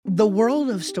The world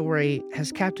of story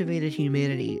has captivated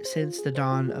humanity since the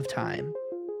dawn of time.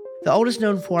 The oldest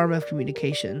known form of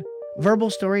communication, verbal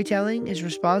storytelling is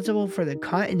responsible for the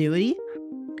continuity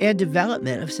and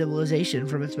development of civilization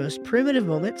from its most primitive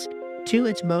moments to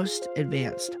its most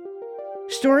advanced.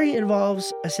 Story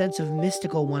involves a sense of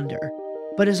mystical wonder,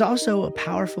 but is also a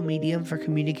powerful medium for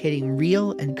communicating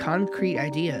real and concrete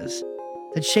ideas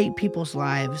that shape people's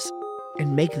lives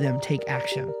and make them take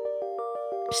action.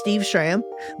 Steve Schramm,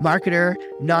 marketer,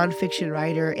 nonfiction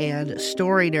writer, and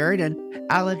story nerd, and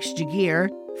Alex Jagir,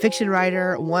 fiction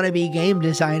writer, wannabe game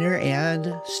designer,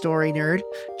 and story nerd,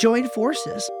 join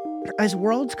forces as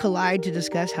worlds collide to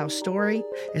discuss how story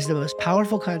is the most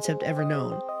powerful concept ever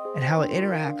known and how it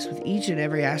interacts with each and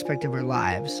every aspect of our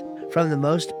lives, from the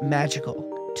most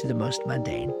magical to the most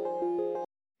mundane.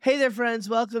 Hey there, friends.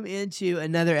 Welcome into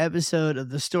another episode of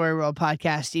the Story World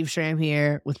Podcast. Steve Schramm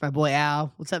here with my boy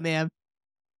Al. What's up, man?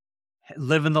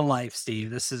 Living the life, Steve.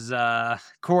 This is, of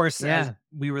course, Yeah. as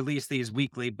we release these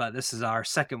weekly, but this is our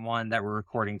second one that we're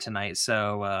recording tonight.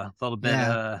 So a little bit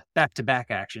back-to-back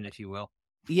action, if you will.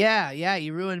 Yeah,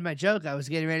 you ruined my joke. I was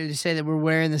getting ready to say that we're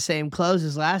wearing the same clothes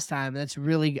as last time. That's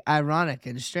really ironic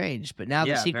and strange, but now the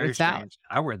Yeah, very secret's out. strange.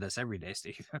 I wear this every day,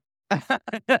 Steve.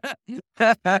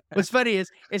 What's funny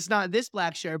is it's not this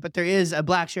black shirt, but there is a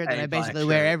black shirt that I basically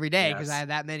wear every day because I have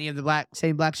that many of the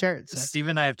same black shirts. So. Steve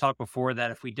and I have talked before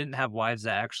that if we didn't have wives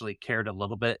that actually cared a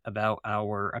little bit about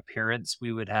our appearance,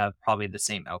 we would have probably the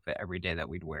same outfit every day that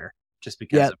we'd wear just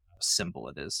because of how simple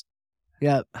it is.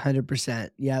 Yep,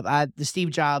 100%. Yep, the Steve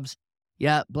Jobs.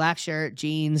 Yep, black shirt,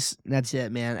 jeans. That's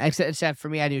it, man. Except for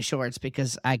me, I do shorts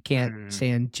because I can't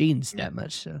stand jeans that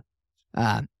much. So,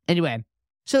 anyway,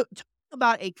 so talk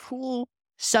about a cool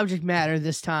subject matter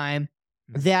this time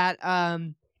that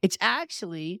it's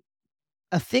actually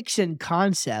a fiction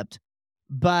concept,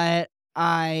 but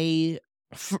I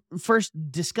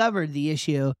first discovered the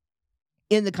issue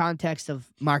in the context of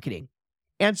marketing,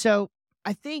 and so.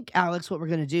 I think, Alex, what we're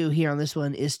going to do here on this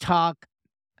one is talk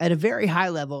at a very high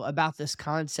level about this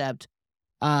concept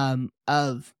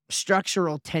of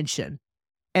structural tension.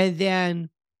 And then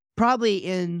probably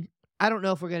I don't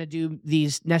know if we're going to do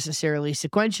these necessarily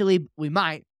sequentially. We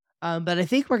might. But I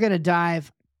think we're going to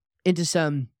dive into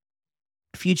some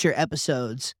future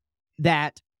episodes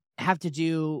that have to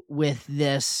do with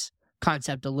this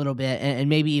concept a little bit and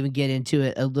maybe even get into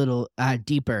it a little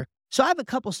deeper. So I have a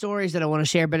couple stories that I want to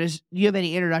share, but do you have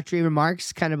any introductory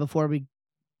remarks kind of before we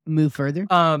move further?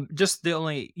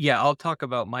 I'll talk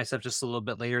about my stuff just a little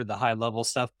bit later, the high level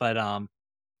stuff. But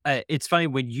it's funny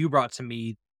when you brought to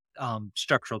me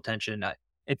structural tension.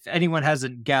 If anyone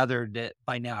hasn't gathered it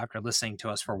by now after listening to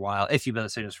us for a while, if you've been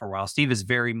listening to us for a while, Steve is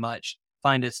very much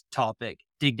find its topic,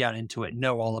 dig down into it,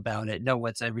 know all about it, know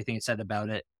what's everything said about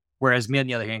it. Whereas me, on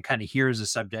the other hand, kind of hears a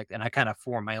subject and I kind of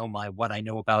form my own mind what I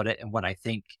know about it and what I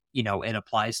think, it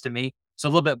applies to me. So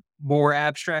a little bit more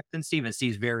abstract than Steve. And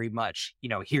Steve's very much,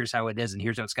 here's how it is and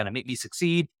here's how it's going to make me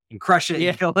succeed and crush it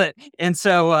and kill it. And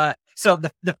so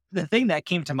the thing that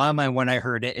came to my mind when I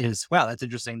heard it is, wow, that's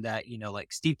interesting that,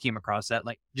 like Steve came across that.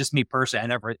 Like just me personally, I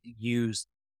never used,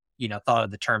 thought of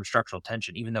the term structural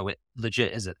tension, even though it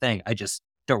legit is a thing. I just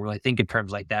don't really think in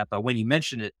terms like that. But when you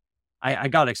mentioned it, I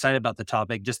got excited about the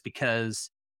topic just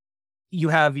because you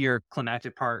have your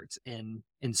climactic parts in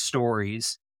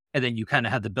stories, and then you kind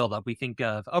of have the build up. We think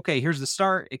of, okay, here's the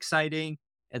start, exciting.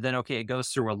 And then, okay, it goes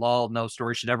through a lull. No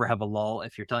story should ever have a lull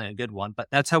if you're telling a good one, but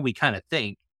that's how we kind of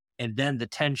think. And then the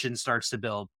tension starts to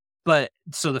build. But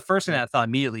so the first thing that I thought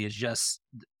immediately is just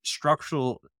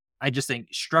structural. I just think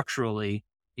structurally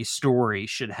a story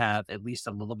should have at least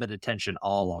a little bit of tension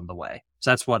all along the way. So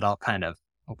that's what I'll kind of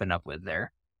open up with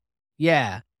there.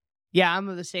 Yeah, I'm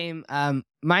of the same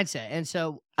mindset. And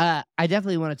so I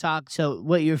definitely want to talk. So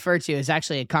what you refer to is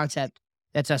actually a concept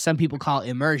that some people call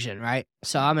immersion, right?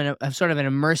 So I'm sort of an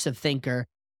immersive thinker.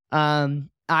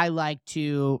 I like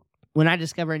to, when I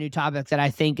discover a new topic that I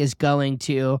think is going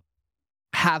to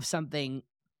have something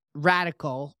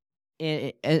radical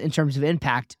in terms of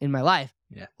impact in my life,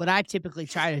 what I typically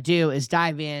try to do is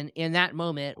dive in that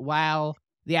moment while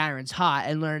the iron's hot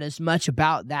and learn as much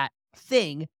about that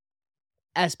thing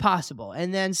as possible.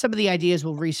 And then some of the ideas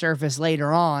will resurface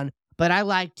later on, but I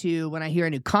like to, when I hear a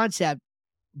new concept,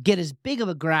 get as big of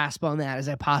a grasp on that as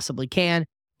I possibly can,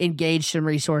 engage some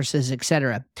resources,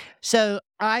 etc. So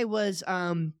I was,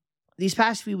 these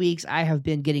past few weeks, I have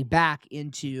been getting back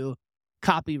into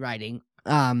copywriting,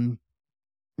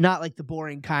 not like the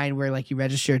boring kind where like you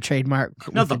register a trademark.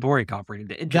 Not the boring copywriting,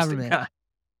 the interesting government. kind.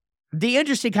 The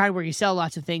interesting kind where you sell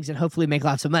lots of things and hopefully make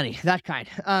lots of money, that kind.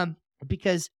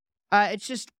 Because it's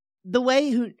just the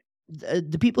way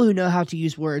the people who know how to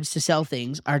use words to sell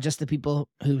things are just the people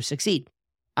who succeed,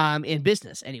 in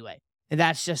business anyway. And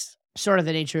that's just sort of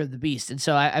the nature of the beast. And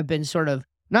so I've been sort of,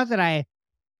 not that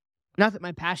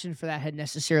my passion for that had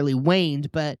necessarily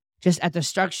waned, but just at the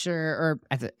structure, or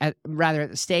rather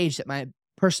at the stage that my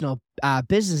personal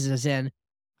business is in,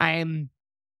 I'm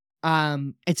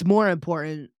it's more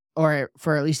important, or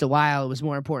for at least a while, it was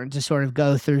more important to sort of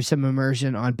go through some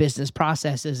immersion on business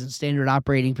processes and standard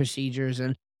operating procedures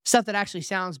and stuff that actually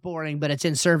sounds boring, but it's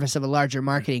in service of a larger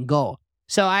marketing goal.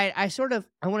 So I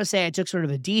want to say I took sort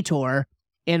of a detour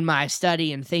in my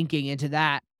study and thinking into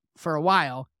that for a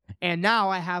while. And now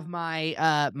I have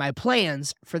my my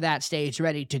plans for that stage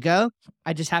ready to go.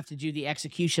 I just have to do the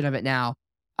execution of it now,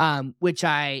 which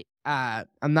I'm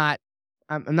not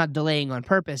delaying on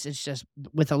purpose. It's just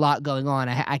with a lot going on,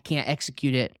 I can't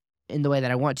execute it in the way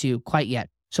that I want to quite yet.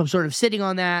 So I'm sort of sitting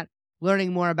on that,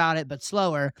 learning more about it, but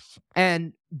slower,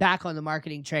 and back on the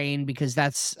marketing train, because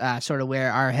that's sort of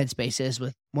where our headspace is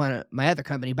with one of my other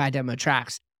company, Buy Demo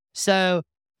Tracks. So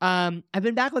I've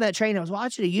been back on that train. I was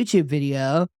watching a YouTube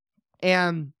video,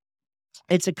 and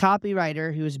it's a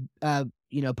copywriter who was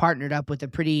partnered up with a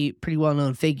pretty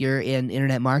well-known figure in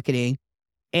internet marketing,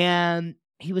 and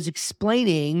he was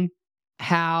explaining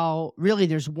how really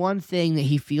there's one thing that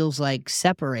he feels like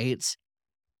separates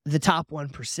the top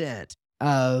 1%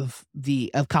 of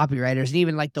copywriters, and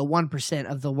even like the 1%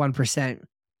 of the 1%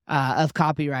 of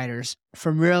copywriters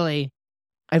from really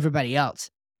everybody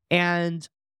else. And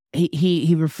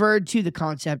he referred to the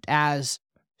concept as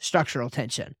structural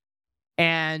tension.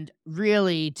 And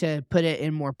really, to put it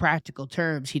in more practical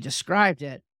terms, he described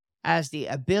it as the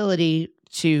ability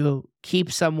to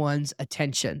keep someone's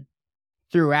attention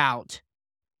throughout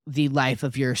the life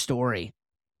of your story,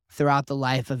 throughout the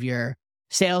life of your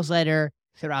sales letter,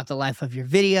 throughout the life of your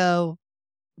video,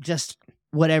 just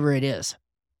whatever it is.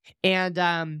 And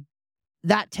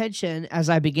that tension, as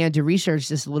I began to research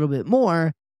this a little bit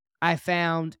more, I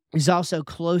found is also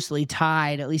closely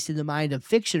tied, at least in the mind of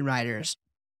fiction writers,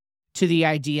 to the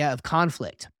idea of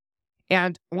conflict.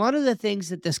 And one of the things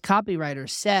that this copywriter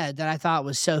said that I thought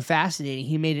was so fascinating,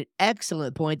 he made an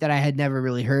excellent point that I had never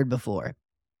really heard before,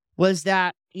 was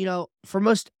that, for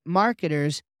most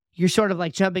marketers, you're sort of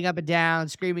like jumping up and down,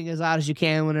 screaming as loud as you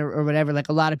can or whatever. Like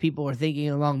a lot of people were thinking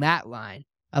along that line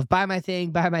of buy my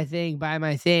thing, buy my thing, buy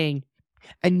my thing.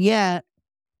 And yet,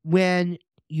 when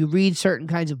you read certain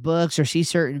kinds of books or see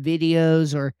certain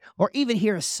videos or even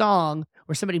hear a song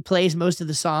where somebody plays most of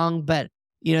the song, but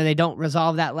they don't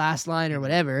resolve that last line or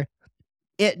whatever,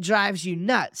 it drives you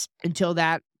nuts until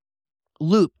that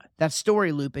loop, that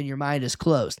story loop in your mind is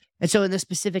closed. And so in this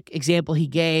specific example he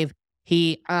gave,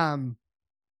 he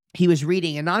was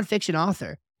reading a nonfiction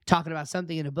author talking about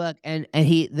something in a book, and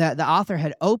the author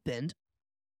had opened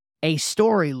a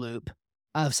story loop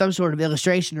of some sort of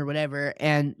illustration or whatever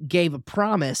and gave a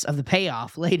promise of the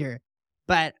payoff later,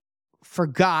 but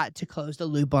forgot to close the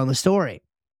loop on the story.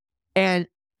 And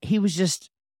he was just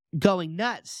going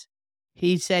nuts.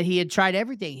 He said he had tried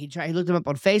everything. He looked him up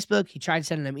on Facebook. He tried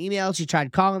sending him emails. He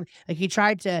tried calling. Like he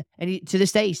tried to, and to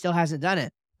this day, he still hasn't done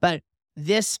it. But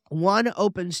this one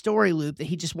open story loop that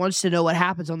he just wants to know what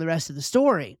happens on the rest of the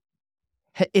story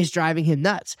is driving him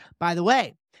nuts. By the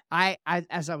way, I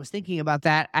as I was thinking about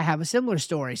that, I have a similar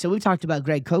story. So we've talked about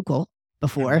Greg Koukl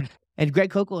before, and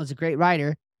Greg Koukl is a great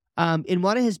writer. In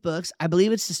one of his books, I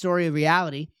believe it's The Story of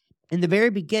Reality, in the very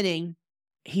beginning,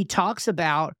 he talks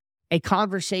about a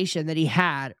conversation that he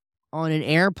had on an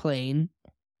airplane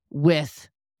with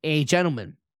a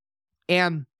gentleman.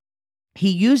 And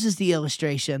he uses the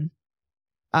illustration,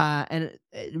 and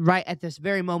right at this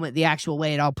very moment, the actual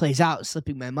way it all plays out is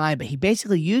slipping my mind, but he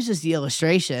basically uses the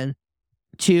illustration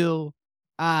to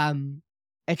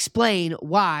explain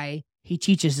why he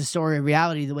teaches the story of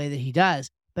reality the way that he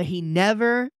does, but he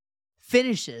never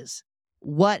finishes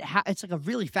it's like a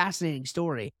really fascinating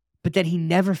story, but then he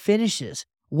never finishes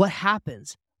what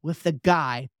happens with the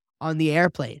guy on the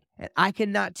airplane. And I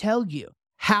cannot tell you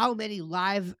how many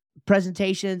live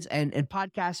presentations and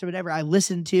podcasts or whatever I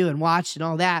listened to and watched and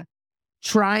all that,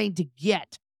 trying to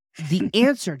get the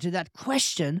answer to that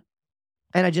question,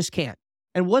 and I just can't.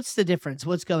 And what's the difference?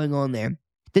 What's going on there?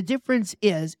 The difference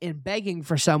is in begging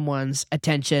for someone's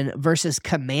attention versus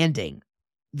commanding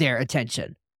their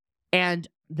attention. And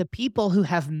the people who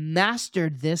have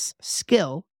mastered this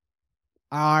skill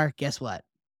are, guess what?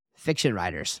 Fiction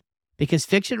writers. Because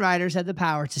fiction writers have the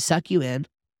power to suck you in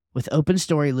with open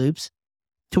story loops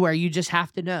to where you just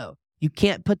have to know. You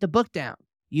can't put the book down.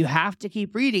 You have to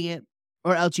keep reading it,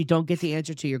 or else you don't get the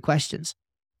answer to your questions.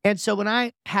 And so when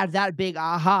I had that big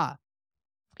aha,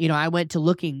 I went to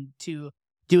looking to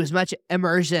do as much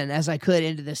immersion as I could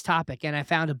into this topic. And I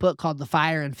found a book called The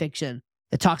Fire in Fiction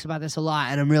that talks about this a lot,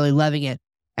 and I'm really loving it.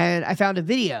 And I found a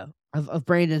video of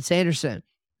Brandon Sanderson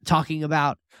talking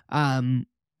about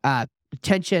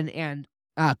tension and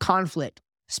conflict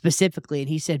specifically. And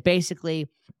he said, basically,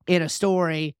 in a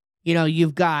story,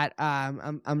 you've got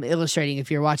I'm illustrating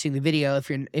if you're watching the video.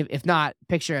 If not,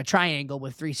 picture a triangle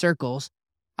with 3 circles.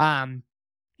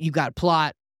 You've got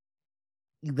plot,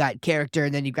 you've got character,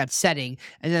 and then you've got setting,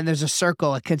 and then there's a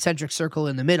circle, a concentric circle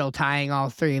in the middle, tying all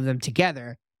 3 of them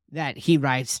together, that he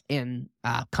writes in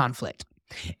conflict.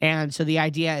 And so the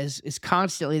idea is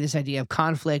constantly this idea of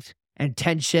conflict and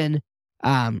tension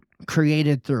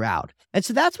created throughout. And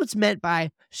so that's what's meant by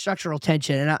structural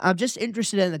tension. And I'm just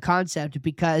interested in the concept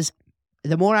because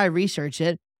the more I research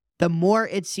it, the more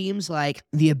it seems like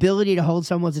the ability to hold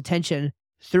someone's attention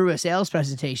through a sales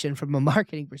presentation from a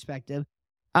marketing perspective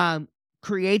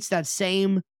creates that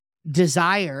same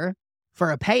desire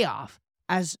for a payoff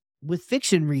as with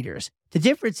fiction readers. The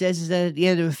difference is that at the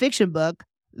end of a fiction book,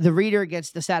 the reader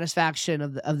gets the satisfaction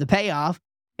of the payoff.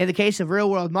 In the case of real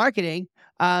world marketing,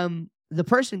 the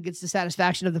person gets the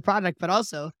satisfaction of the product, but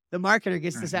also the marketer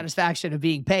gets the satisfaction of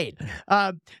being paid.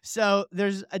 So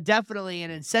there's definitely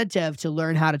an incentive to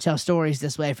learn how to tell stories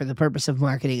this way for the purpose of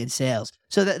marketing and sales.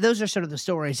 So those are sort of the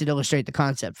stories that illustrate the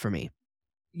concept for me.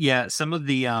 Yeah, some of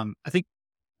the I think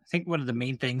one of the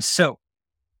main things. So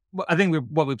I think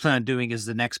what we plan on doing is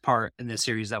the next part in this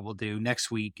series that we'll do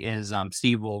next week is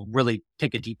Steve will really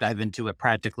take a deep dive into it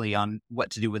practically on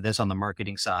what to do with this on the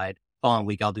marketing side. Following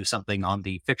week, I'll do something on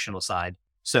the fictional side.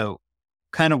 So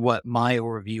kind of what my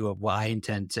overview of what I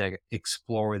intend to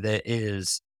explore with it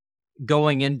is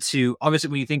going into, obviously,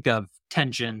 when you think of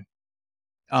tension,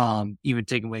 even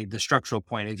taking away the structural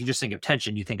point, if you just think of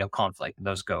tension, you think of conflict.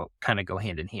 Those go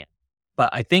hand in hand. But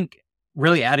I think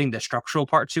really adding the structural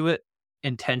part to it,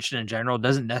 and tension in general,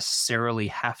 doesn't necessarily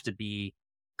have to be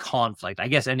conflict. I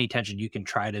guess any tension you can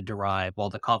try to derive, well,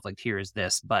 the conflict here is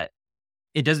this, but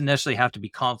it doesn't necessarily have to be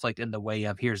conflict in the way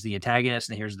of here's the antagonist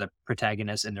and here's the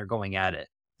protagonist and they're going at it.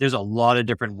 There's a lot of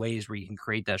different ways where you can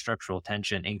create that structural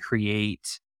tension and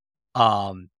create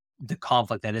the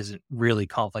conflict that isn't really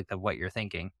conflict of what you're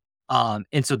thinking.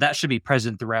 And so that should be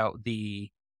present throughout the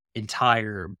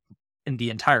entire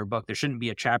book. There shouldn't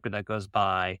be a chapter that goes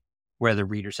by where the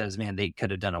reader says, man, they could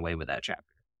have done away with that chapter.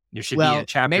 There should be a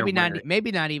chapter.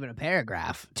 Maybe not even a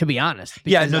paragraph, to be honest.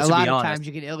 Because a lot of times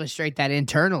you can illustrate that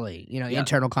internally,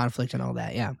 internal conflict and all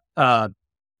that. Yeah.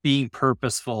 Being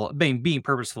purposeful.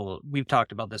 We've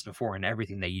talked about this before, and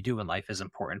everything that you do in life is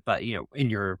important. But when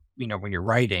you're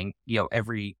writing, there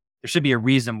should be a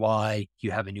reason why you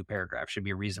have a new paragraph. Should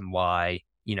be a reason why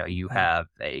you have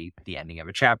the ending of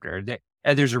a chapter.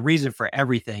 There's a reason for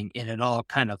everything, and it all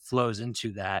kind of flows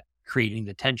into that, creating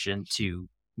the tension to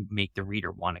make the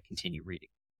reader want to continue reading.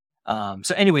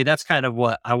 So anyway, that's kind of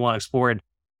what I want to explore. And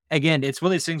again, it's one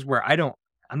of these things where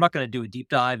I'm not going to do a deep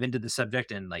dive into the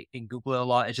subject and Google it a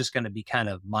lot. It's just going to be kind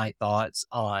of my thoughts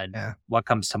on what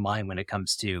comes to mind when it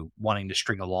comes to wanting to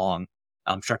string along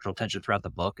structural tension throughout the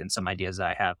book, and some ideas that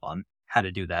I have on how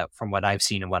to do that from what I've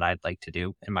seen and what I'd like to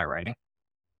do in my writing.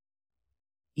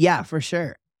 Yeah, for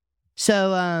sure.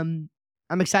 So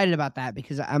I'm excited about that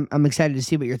because I'm excited to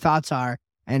see what your thoughts are,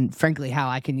 and frankly, how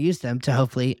I can use them to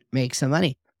hopefully make some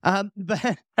money.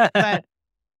 But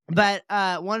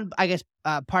one, I guess,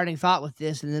 parting thought with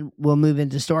this, and then we'll move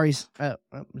into stories. I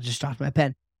just dropped my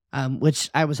pen, which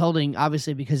I was holding,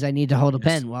 obviously, because I need to hold a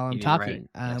pen while I'm talking.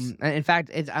 Right. In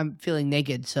fact, I'm feeling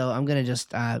naked, so I'm going to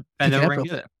just and then we're going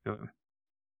to do it.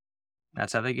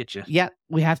 That's how they get you. Yeah,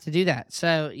 we have to do that.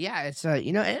 So yeah, it's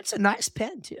it's a nice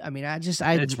pen too. I mean,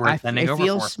 it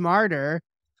feels smarter.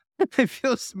 I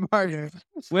feel smarter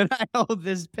when I hold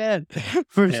this pen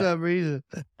for some reason.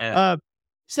 Yeah.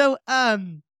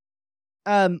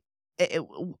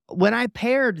 When I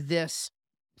paired this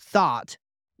thought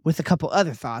with a couple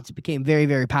other thoughts, it became very,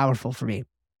 very powerful for me.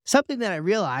 Something that I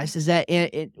realized is that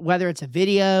whether it's a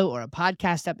video or a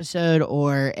podcast episode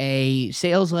or a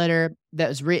sales letter that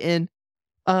was written,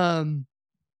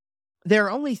 there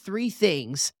are only 3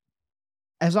 things.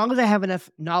 As long as I have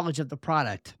enough knowledge of the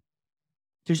product,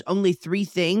 there's only 3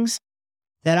 things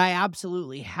that I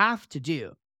absolutely have to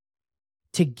do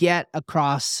to get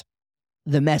across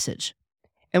the message.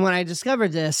 And when I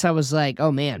discovered this, I was like,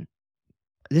 oh man,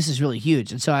 this is really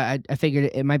huge. And so I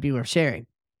figured it might be worth sharing.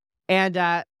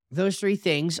 And those 3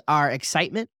 things are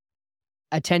excitement,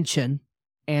 attention,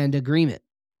 and agreement.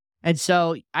 And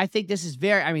so I think this is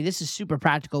this is super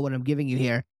practical what I'm giving you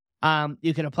here.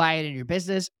 You can apply it in your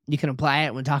business. You can apply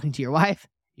it when talking to your wife.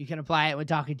 You can apply it when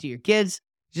talking to your kids.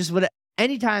 Just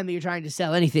anytime that you're trying to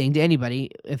sell anything to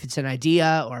anybody, if it's an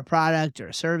idea or a product or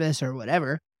a service or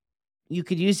whatever, you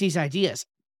could use these ideas.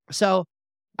 So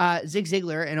Zig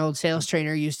Ziglar, an old sales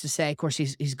trainer, used to say, of course,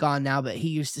 he's gone now, but he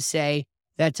used to say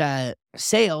that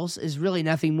sales is really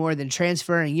nothing more than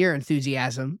transferring your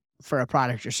enthusiasm for a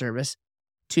product or service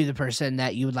to the person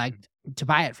that you would like to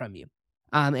buy it from you.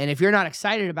 And if you're not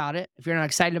excited about it, if you're not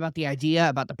excited about the idea,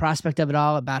 about the prospect of it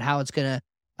all, about how it's going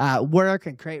to work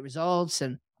and create results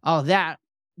and all of that,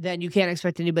 then you can't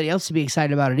expect anybody else to be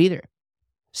excited about it either.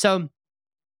 So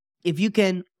if you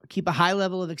can keep a high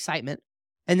level of excitement,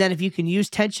 and then if you can use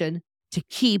tension to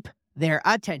keep their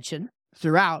attention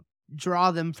throughout,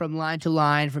 draw them from line to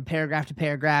line, from paragraph to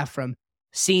paragraph, from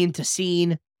scene to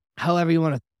scene, however you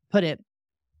want to put it.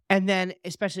 And then,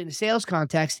 especially in a sales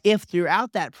context, if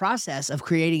throughout that process of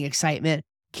creating excitement,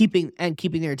 keeping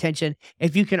their attention,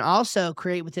 if you can also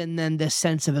create within them this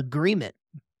sense of agreement.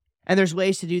 And there's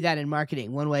ways to do that in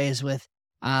marketing. One way is with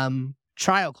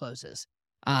trial closes.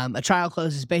 A trial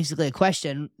close is basically a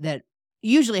question that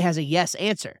usually has a yes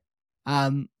answer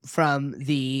from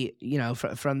the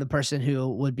from the person who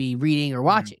would be reading or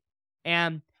watching.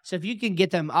 And so if you can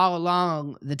get them all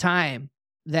along the time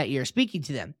that you're speaking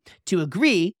to them to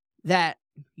agree that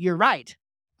you're right,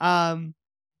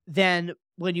 then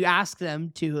when you ask them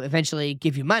to eventually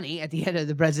give you money at the end of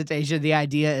the presentation, the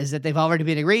idea is that they've already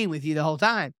been agreeing with you the whole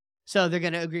time. So they're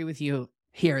going to agree with you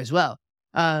here as well.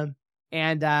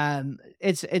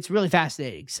 It's really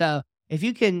fascinating. So if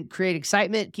you can create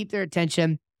excitement, keep their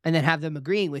attention, and then have them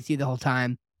agreeing with you the whole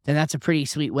time, then that's a pretty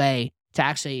sweet way to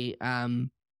actually,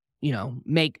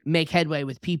 make headway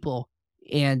with people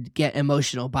and get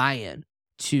emotional buy-in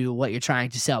to what you're trying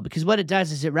to sell. Because what it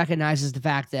does is it recognizes the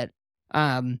fact that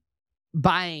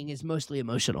buying is mostly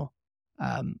emotional.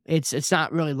 It's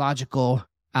not really logical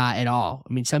at all.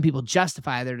 I mean, some people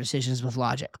justify their decisions with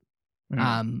logic.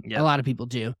 A lot of people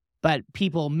do, but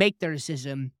people make their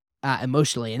decision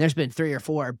emotionally. And there's been 3 or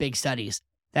 4 big studies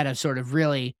that have sort of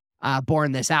really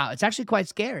borne this out. It's actually quite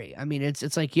scary. I mean,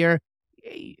 it's like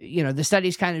the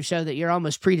studies kind of show that you're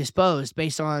almost predisposed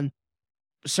based on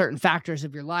certain factors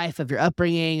of your life, of your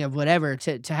upbringing, of whatever,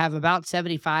 to have about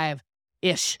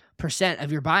 75-ish%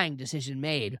 of your buying decision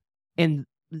made in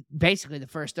basically the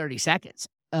first 30 seconds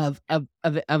of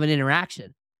an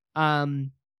interaction. And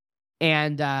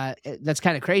that's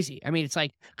kind of crazy. I mean, it's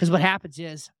like, because what happens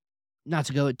is, not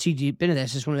to go too deep into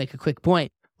this, just want to make a quick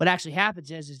point. What actually happens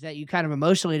is that you kind of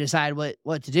emotionally decide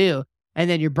what to do, and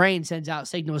then your brain sends out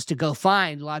signals to go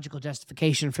find logical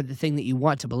justification for the thing that you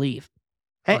want to believe.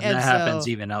 And that happens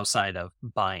even outside of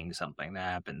buying something. That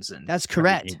happens in that's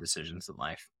correct decisions in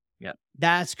life. Yep.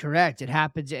 That's correct. It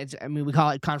happens. We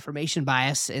call it confirmation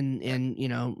bias in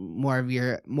more of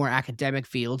your more academic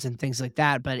fields and things like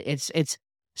that. But it's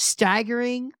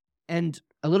staggering and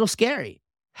a little scary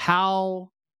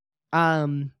how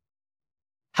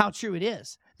true it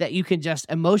is that you can just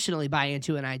emotionally buy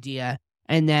into an idea,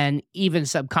 and then even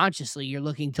subconsciously you're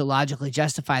looking to logically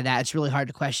justify that. It's really hard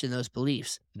to question those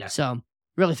beliefs. Yeah. So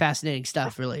really fascinating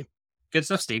stuff, really. Good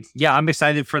stuff, Steve. Yeah, I'm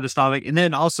excited for this topic. And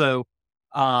then also,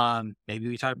 maybe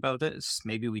we talked about this,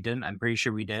 maybe we didn't. I'm pretty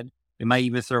sure we did. We might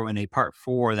even throw in a part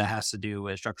 4 that has to do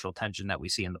with structural tension that we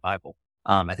see in the Bible.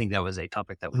 I think that was a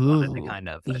topic that we wanted to kind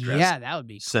of address. Yeah, that would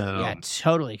be cool. So, yeah,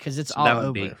 totally, because it's all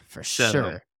over for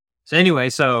sure. So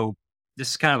anyway, this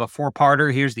is kind of a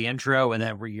 4-parter. Here's the intro, and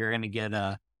then you're going to get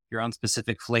your own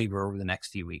specific flavor over the next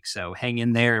few weeks. So hang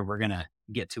in there. We're going to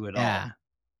get to it all.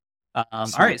 All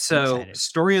right. So excited.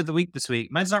 Story of the week this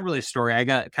week. Mine's not really a story. I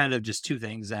got kind of just 2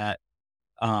 things that,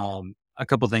 a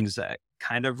couple things that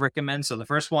kind of recommend. So the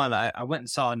first one, I went and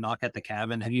saw Knock at the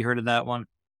Cabin. Have you heard of that one?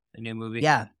 The new movie?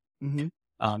 Yeah. Mm-hmm.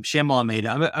 Shyamalan made it.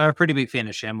 I'm a pretty big fan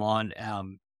of Shyamalan.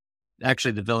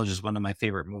 Actually, The Village is one of my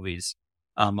favorite movies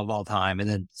of all time. And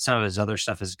then some of his other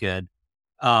stuff is good.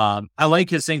 I like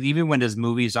his thing. Even when his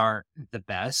movies aren't the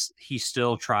best, he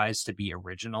still tries to be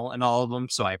original in all of them.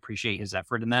 So I appreciate his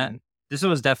effort in that. This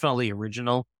one was definitely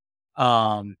original.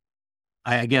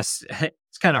 I guess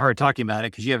it's kind of hard talking about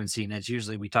it because you haven't seen it. It's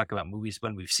usually we talk about movies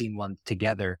when we've seen one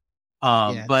together.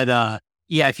 But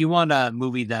if you want a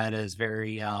movie that is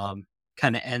very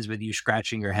kind of ends with you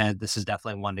scratching your head, this is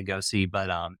definitely one to go see.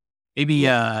 But maybe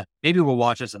we'll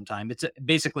watch it sometime.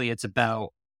 It's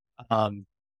about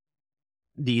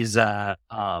these a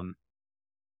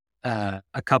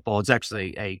couple. It's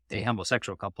actually a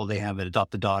homosexual couple. They have an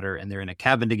adopted daughter, and they're in a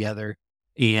cabin together.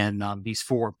 And these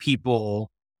 4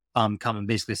 people come and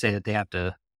basically say that they have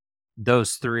to.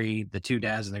 Those 3, the 2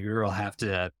 dads and the girl, have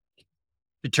to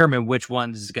determine which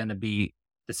one is going to be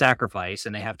the sacrifice,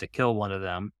 and they have to kill one of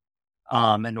them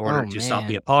in order to stop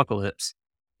the apocalypse.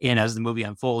 And as the movie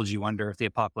unfolds, you wonder if the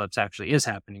apocalypse actually is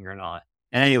happening or not.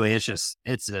 And anyway,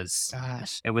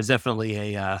 Gosh. it was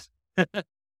definitely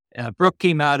Brooke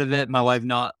came out of it, my wife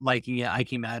not liking it. I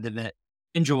came out of it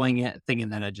enjoying it, thinking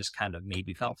that it just kind of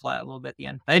maybe fell flat a little bit at the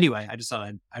end. But anyway, I just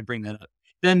thought I'd bring that up.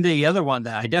 Then the other one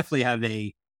that I definitely have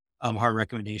a hard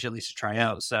recommendation, at least to try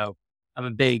out. So I'm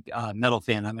a big metal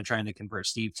fan. I've been trying to convert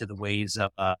Steve to the ways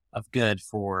of good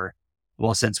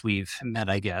since we've met,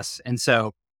 I guess. And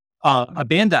so a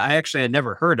band that I actually had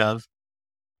never heard of,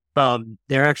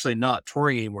 they're actually not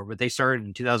touring anymore, but they started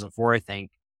in 2004, I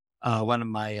think. One of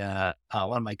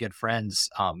my good friends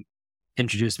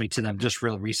introduced me to them just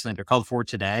real recently. They're called For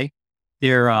Today.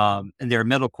 They're a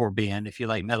metalcore band if you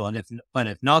like metal, and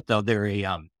if not though, they're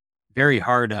a very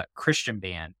hard Christian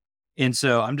band. And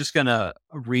so I'm just gonna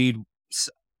read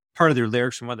part of their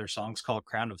lyrics from one of their songs called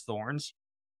 "Crown of Thorns,"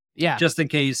 Yeah. just in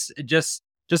case, just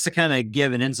to kind of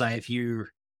give an insight. If you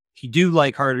do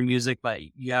like harder music, but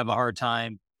you have a hard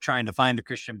time trying to find a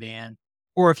Christian band,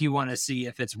 or if you want to see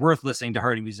if it's worth listening to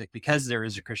harder music because there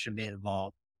is a Christian band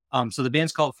involved. So the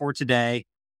band's called For Today.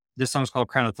 This song's called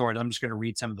Crown of Thorns. I'm just going to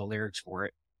read some of the lyrics for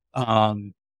it.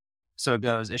 So it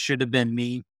goes, "It should have been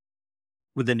me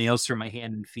with the nails through my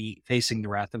hand and feet, facing the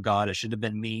wrath of God. It should have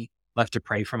been me, left to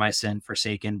pray for my sin,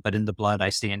 forsaken, but in the blood I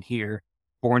stand here.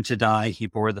 Born to die, he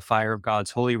bore the fire of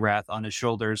God's holy wrath on his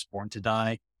shoulders. Born to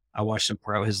die, I watched him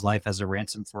pour out his life as a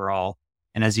ransom for all.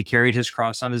 And as he carried his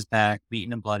cross on his back,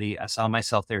 beaten and bloody, I saw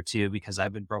myself there too, because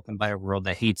I've been broken by a world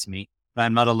that hates me. But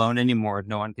I'm not alone anymore.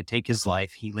 No one could take his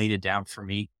life. He laid it down for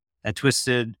me. That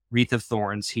twisted wreath of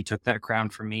thorns, he took that crown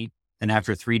from me. Then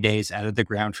after 3 days out of the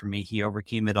ground for me, he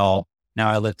overcame it all. Now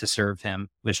I live to serve him.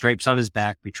 With stripes on his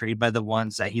back, betrayed by the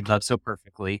ones that he loved so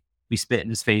perfectly, we spit in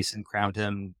his face and crowned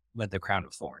him with the crown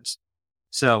of thorns."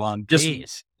 So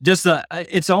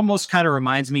it's almost kind of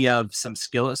reminds me of some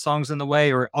Skillet songs in the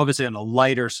way, or obviously on a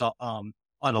lighter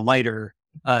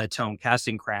tone,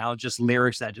 Casting Crowns, just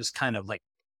lyrics that just kind of like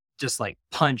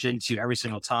punch into every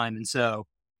single time. And so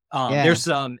there's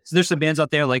some bands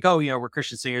out there like, oh, we're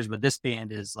Christian singers, but this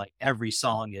band is like every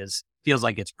song feels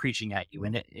like it's preaching at you,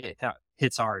 and it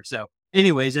hits hard. So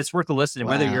anyways, it's worth a listen.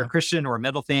 Whether you're a Christian or a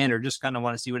metal fan or just kind of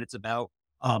want to see what it's about,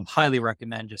 highly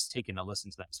recommend just taking a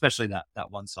listen to that, especially that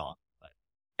one song. But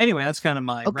anyway, that's kind of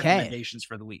my recommendations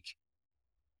for the week.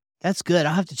 That's good.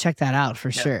 I'll have to check that out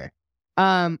for sure.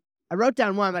 I wrote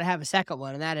down one, but I have a second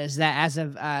one, and that is that as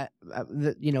of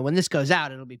when this goes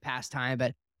out, it'll be past time.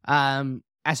 But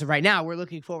as of right now, we're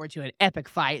looking forward to an epic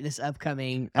fight this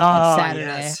upcoming Saturday.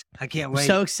 Yes. I can't wait.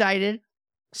 So excited.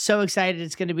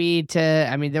 It's going to be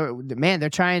they're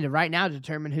trying to right now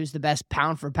determine who's the best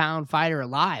pound for pound fighter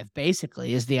alive,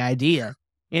 basically, is the idea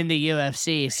in the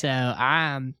UFC. So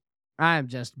I'm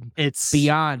just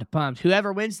beyond pumped.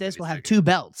 Whoever wins this will have 2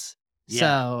 belts. Yeah,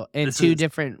 so in 2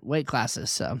 different weight classes.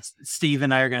 So Steve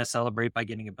and I are going to celebrate by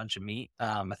getting a bunch of meat.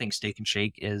 I think Steak and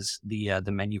Shake is the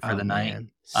menu for the night.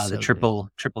 The triple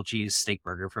cheese steak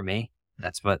burger for me.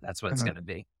 That's what it's going to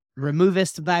be.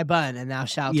 Removest thy bun, and thou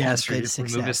shalt have good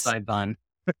success. Removest thy bun.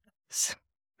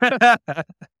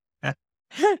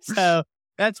 So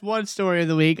that's one story of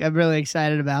the week I'm really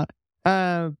excited about.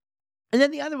 And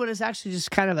then the other one is actually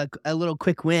just kind of a little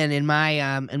quick win in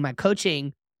my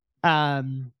coaching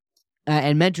and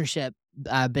mentorship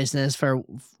business for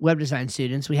web design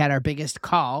students. We had our biggest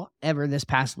call ever this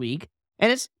past week,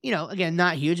 and it's again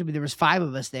not huge. I mean, there was 5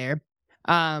 of us there,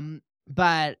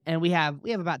 but we have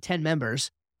about 10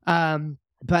 members.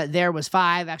 But there was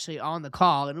 5 actually on the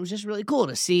call, and it was just really cool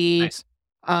to see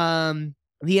the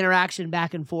interaction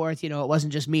back and forth. It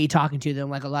wasn't just me talking to them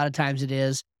like a lot of times it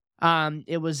is.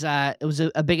 It was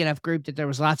a big enough group that there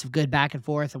was lots of good back and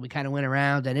forth, and we kind of went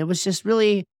around, and it was just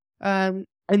really a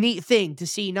neat thing to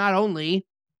see. Not only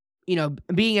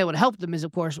being able to help them is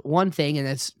of course one thing, and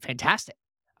that's fantastic.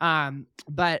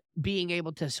 But being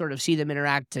able to sort of see them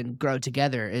interact and grow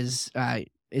together is a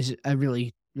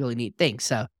really, really neat thing.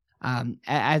 So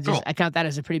I count that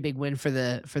as a pretty big win for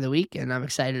the week, and I'm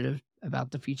excited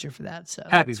about the future for that. So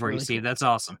happy for you, Steve. That's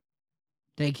awesome.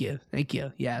 Thank you.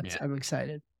 Yeah. I'm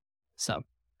excited. So,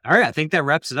 all right, I think that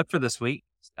wraps it up for this week.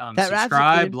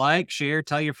 Subscribe, like, share,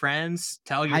 tell your friends,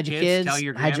 tell your kids, tell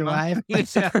your grandma. Hide your wife.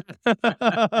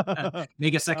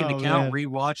 Make a second account,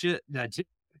 rewatch it.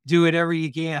 Do whatever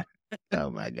you can. Oh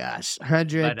my gosh,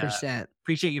 100%.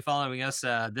 Appreciate you following us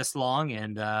this long,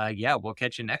 and we'll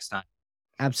catch you next time.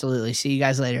 Absolutely. See you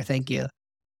guys later. Thank you.